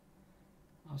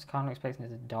 I was kind of expecting it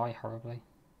to die horribly.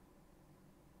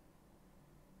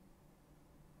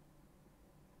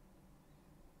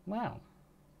 Wow.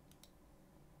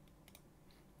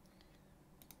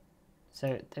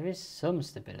 So there is some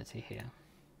stability here.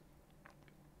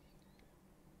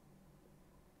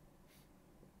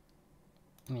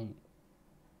 I mean,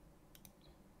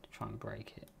 to try and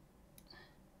break it.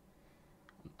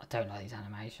 I don't like these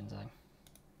animations though.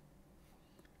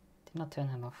 Didn't I turn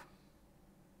them off?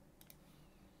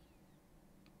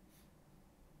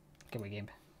 Give me a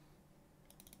gimp.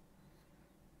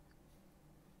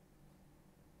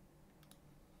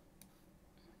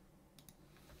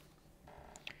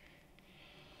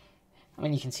 I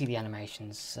mean, you can see the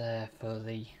animations for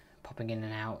the popping in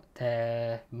and out.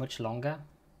 They're much longer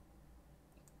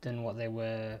than what they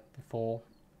were before,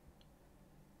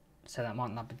 so that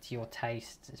might not be to your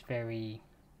taste. It's very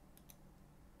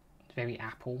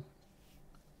Apple.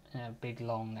 Big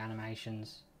long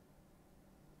animations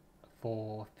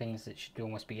for things that should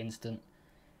almost be instant.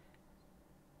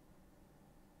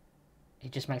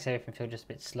 It just makes everything feel just a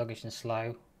bit sluggish and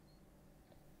slow.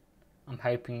 I'm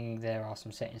hoping there are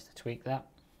some settings to tweak that.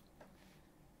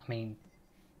 I mean,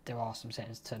 there are some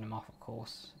settings to turn them off, of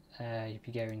course. If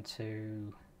you go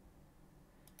into...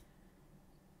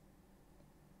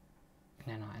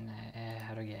 No, not in there.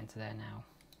 How do I get into there now?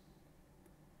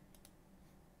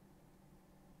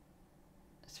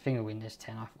 It's the thing with Windows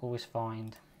 10, I always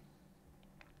find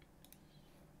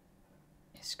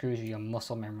it screws with your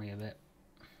muscle memory a bit.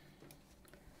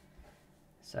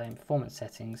 So in performance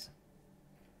settings,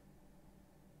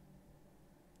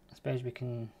 I suppose we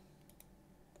can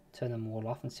turn them all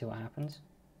off and see what happens.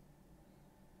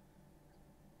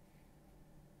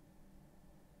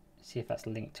 See if that's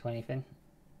linked to anything.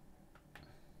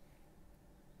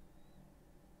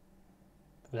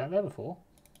 Was that there before?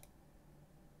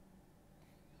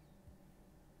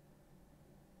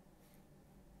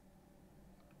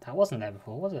 That wasn't there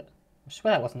before, was it? I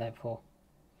swear that wasn't there before.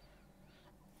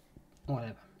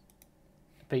 Whatever.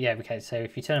 But yeah, okay, so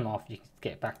if you turn them off, you can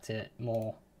get back to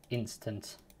more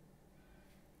instant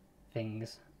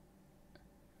things.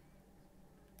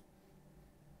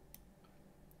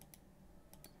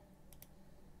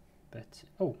 But,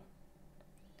 oh,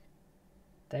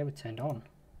 they were turned on.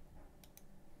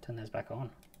 Turn those back on.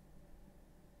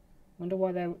 Wonder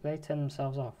why they turn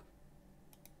themselves off.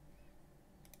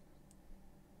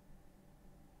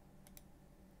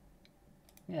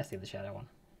 Yeah, let's leave the shadow on.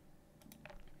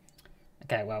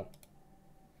 Okay, well,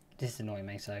 this is annoying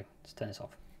me, so let's turn this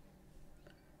off.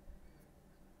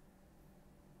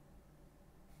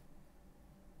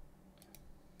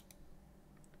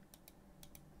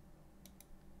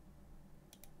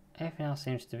 Everything else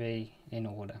seems to be in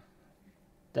order.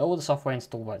 All the software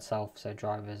installed by itself, so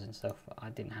drivers and stuff, I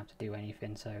didn't have to do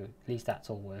anything, so at least that's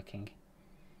all working.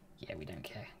 Yeah, we don't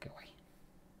care, go away.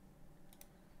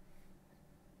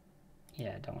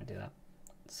 Yeah, don't want to do that.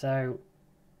 So,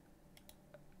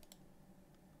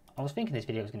 I was thinking this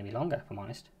video was going to be longer, if I'm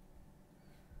honest.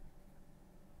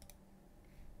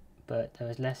 But there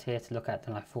was less here to look at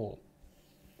than I thought.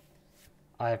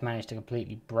 I have managed to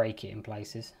completely break it in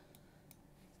places.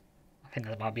 I think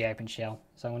that might be OpenShell,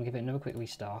 so I'm going to give it another quick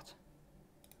restart.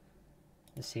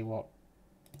 Let's see what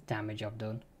damage I've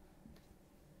done.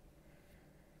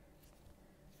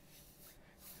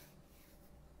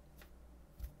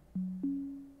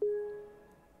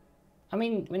 I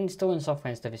mean, when installing software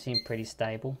and stuff, it seemed pretty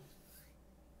stable.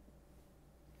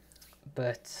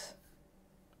 But,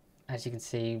 as you can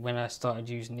see, when I started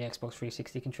using the Xbox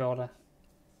 360 controller,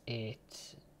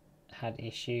 it had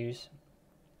issues.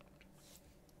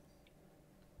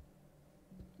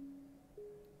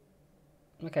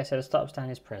 Okay, so the startup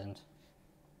stand is present.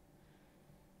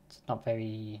 It's not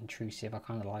very intrusive, I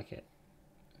kind of like it.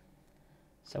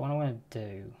 So what I want to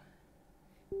do...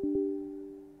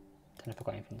 I don't know if I've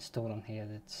got anything installed on here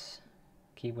that's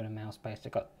keyboard and mouse based.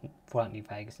 I've got Fallout New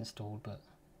Vegas installed, but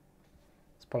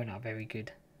it's probably not a very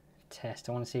good test.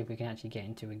 I want to see if we can actually get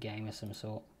into a game of some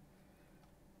sort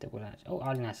that will actually... Oh,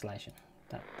 Alien Isolation.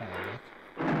 That will work.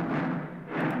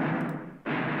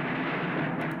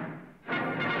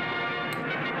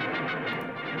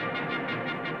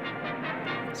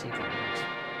 Let's see if that works.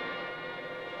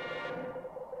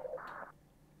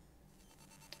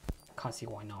 Can't see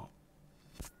why not.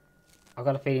 I've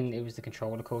got a feeling it was the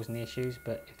controller causing the issues,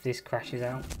 but if this crashes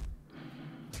out,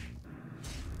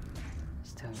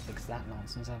 still haven't fixed that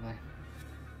nonsense, have they?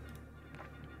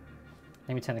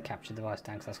 Let me turn the capture device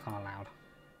down because that's kind of loud.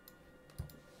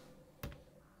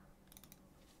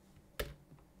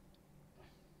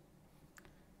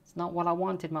 It's not what I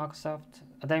wanted, Microsoft.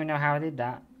 I don't even know how I did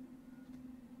that.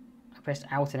 I pressed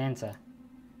Alt and Enter.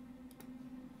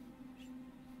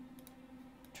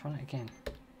 Try it again.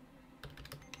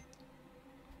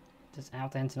 Does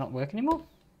Alt and Enter not work anymore?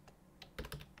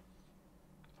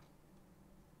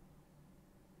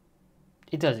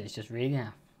 It does, it's just really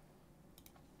naff.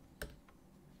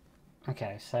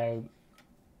 Okay, so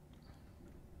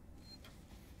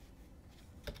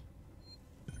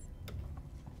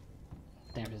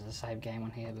there is a save game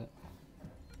on here, but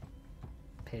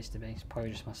appears to be. It's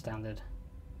probably just my standard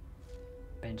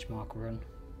benchmark run.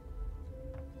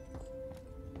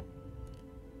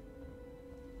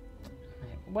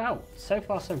 Well, so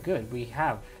far so good. We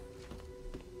have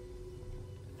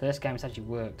first game has actually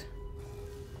worked.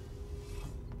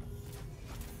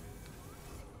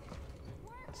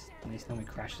 At least normally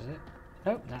crashes it.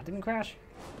 Nope, that didn't crash.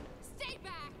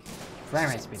 Frame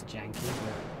rate's a bit janky,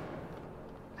 but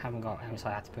I haven't got MSI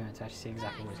Afterburner to actually see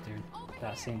exactly what it's doing.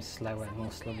 That seems slower and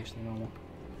more sluggish than normal.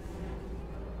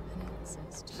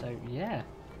 So yeah,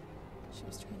 she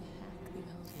was trying to hack the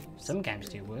elevators. Some games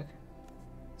do work.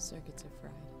 Circuits are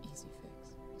fried, easy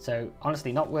fix. So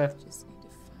honestly, not worth. Just need to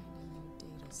find a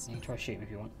new data set. You can try to shoot me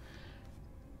if you want.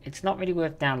 It's not really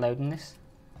worth downloading this,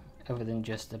 other than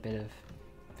just a bit of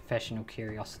professional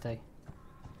curiosity.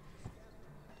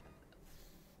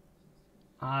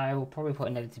 I will probably put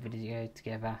an edited video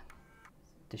together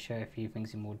to show a few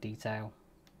things in more detail.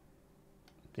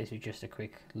 This was just a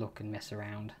quick look and mess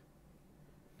around.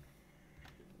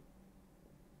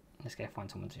 Let's go find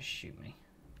someone to shoot me.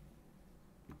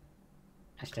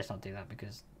 Actually, let's not do that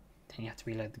because then you have to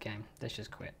reload the game. Let's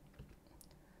just quit.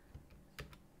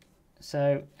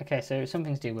 So, okay, so some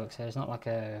things do work. So it's not like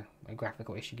a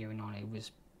graphical issue going on. It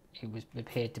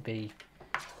appeared to be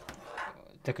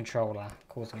the controller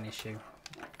causing an issue,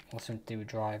 or something to do with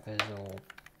drivers, or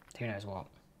who knows what.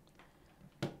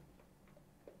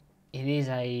 It is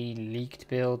a leaked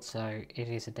build, so it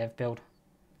is a dev build.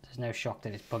 There's no shock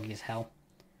that it's buggy as hell.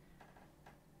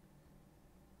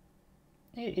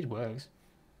 It works.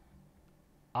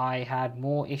 I had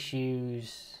more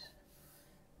issues.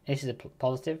 This is a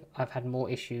positive. I've had more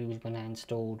issues when I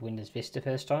installed Windows Vista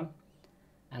first time,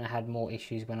 and I had more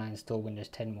issues when I installed Windows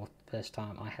 10 first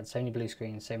time. I had so many blue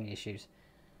screens, so many issues.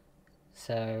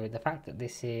 So the fact that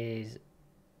this is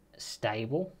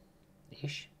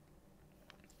stable-ish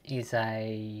is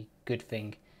a good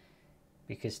thing,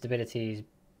 because stability is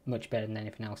much better than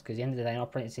anything else. Because at the end of the day, an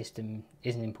operating system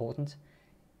isn't important.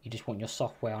 You just want your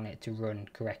software on it to run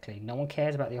correctly. No one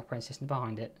cares about the operating system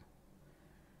behind it.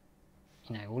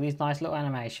 You know, all these nice little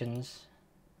animations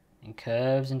and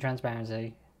curves and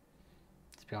transparency.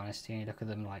 To be honest, you only look at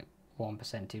them like 1%,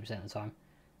 2% of the time.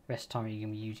 The rest of the time you're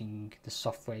going to be using the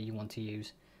software you want to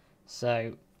use.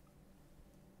 So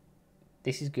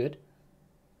this is good.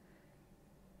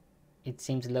 It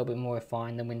seems a little bit more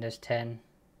refined than Windows 10.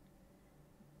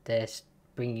 They're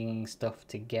bringing stuff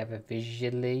together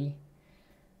visually,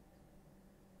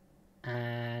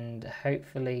 and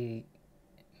hopefully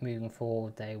moving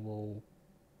forward they will,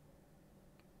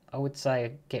 I would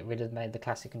say, get rid of the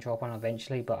classic control panel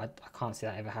eventually, but I can't see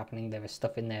that ever happening. There is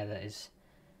stuff in there that is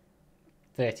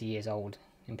 30 years old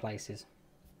in places.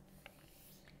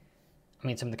 I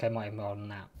mean, some of the code might even be older than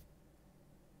that.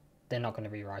 They're not going to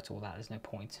rewrite all that, there's no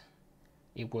point.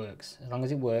 It works. As long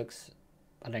as it works,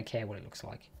 I don't care what it looks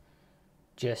like.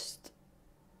 Just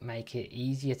make it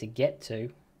easier to get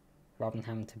to, rather than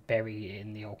having to bury it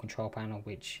in the old control panel,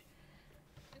 which,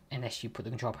 unless you put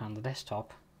the control panel on the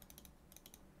desktop,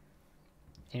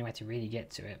 the only way to really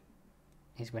get to it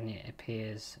is when it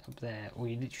appears up there, or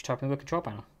you literally type in the control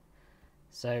panel.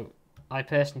 So I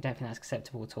personally don't think that's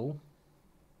acceptable at all.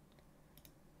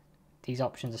 These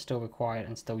options are still required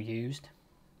and still used.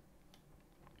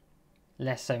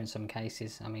 Less so in some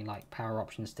cases. I mean, like power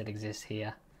options still exist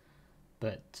here,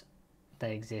 but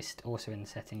they exist also in the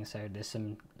settings, so there's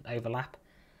some overlap.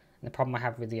 And the problem I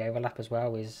have with the overlap as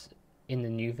well is in the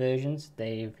new versions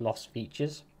they've lost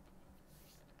features.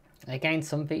 They gain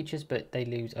some features, but they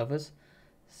lose others.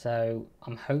 So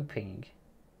I'm hoping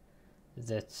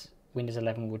that Windows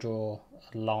 11 will draw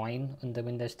a line under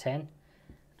Windows 10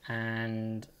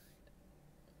 and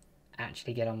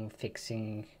actually get on with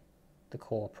fixing the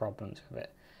core problems with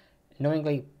it.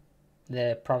 Annoyingly,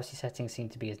 the privacy settings seem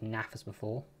to be as naff as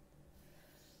before,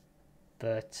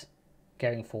 but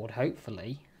going forward,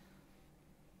 hopefully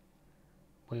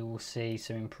we will see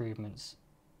some improvements.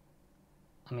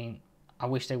 I mean, I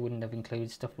wish they wouldn't have included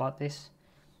stuff like this.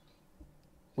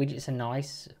 Widgets are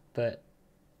nice, but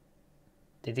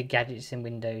they did gadgets in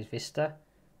Windows Vista,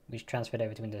 which transferred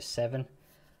over to Windows 7.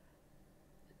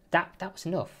 That was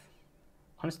enough.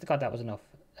 honest to God, that was enough.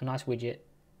 A nice widget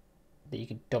that you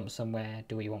could dump somewhere,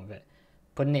 do what you want with it.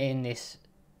 Putting it in this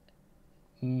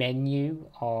menu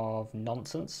of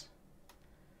nonsense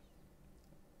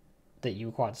that you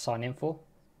require to sign in for.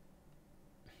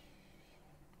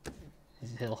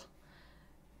 Ugh.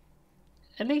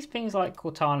 At least things like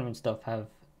Cortana and stuff have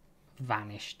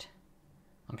vanished.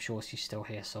 I'm sure she's still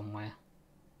here somewhere.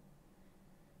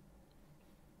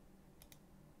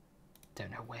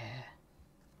 Don't know where.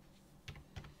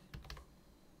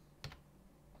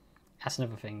 That's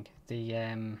another thing.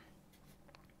 The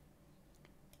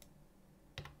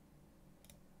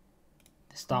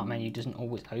start menu doesn't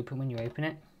always open when you open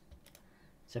it.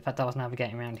 So in fact I was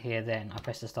navigating around here then, I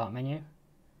pressed the start menu.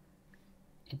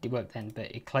 It did work then,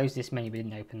 but it closed this menu but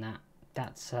didn't open that.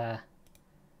 That's a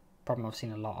problem I've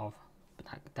seen a lot of, but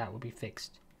that would be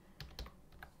fixed.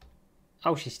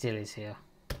 Oh, she still is here.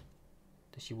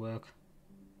 Does she work?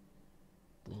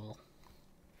 Ugh.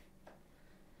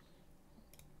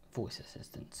 Voice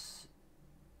assistance.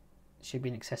 Should be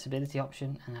an accessibility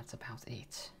option, and that's about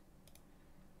it.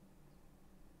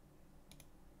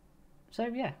 So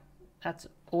yeah, that's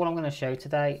all I'm going to show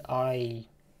today. I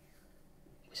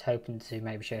was hoping to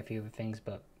maybe show a few other things,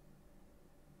 but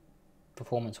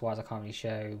performance wise I can't really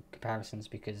show comparisons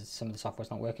because some of the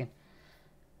software's not working.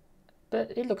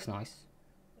 But it looks nice.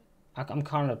 I'm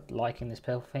kind of liking this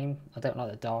purple theme. I don't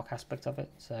like the dark aspect of it,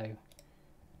 so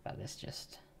but there's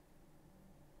just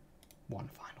one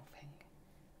final thing.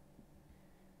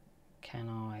 Can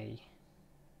I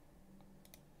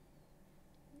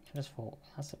just thought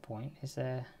that's the point. Is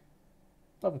there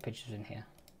other pictures in here?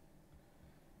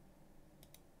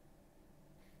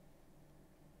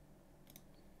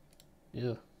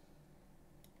 Ugh.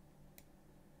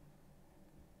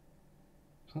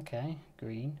 Okay,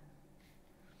 green.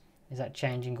 Is that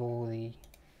changing all the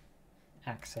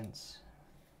accents?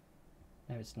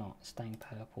 No, it's not. It's staying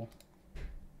purple.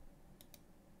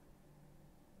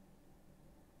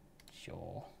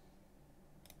 Sure.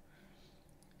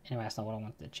 Anyway, that's not what I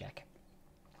wanted to check.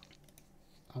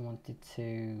 I wanted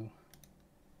to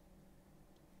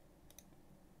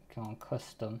go on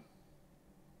custom.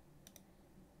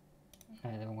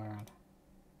 No, the wrong way around.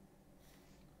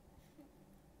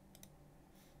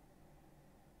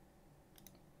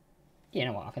 Yeah, you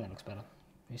know what? I think that looks better.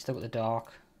 You still got the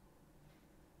dark.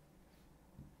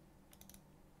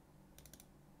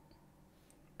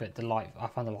 But the light, I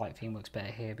find the light theme works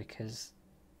better here because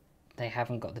they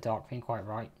haven't got the dark theme quite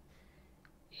right.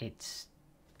 It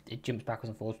jumps backwards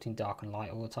and forwards between dark and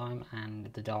light all the time,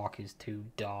 and the dark is too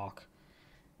dark,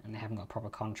 and they haven't got proper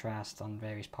contrast on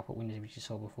various pop-up windows which you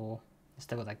saw before. They've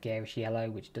still got that garish yellow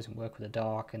which doesn't work with the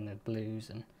dark, and the blues,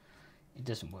 and it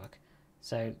doesn't work.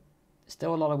 So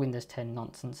still a lot of Windows 10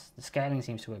 nonsense. The scaling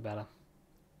seems to work better,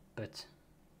 but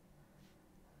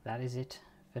that is it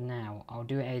for now. I'll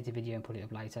do an edited video and put it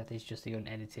up later. This is just the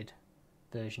unedited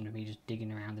version of me just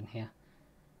digging around in here.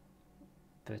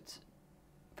 But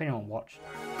if anyone watched,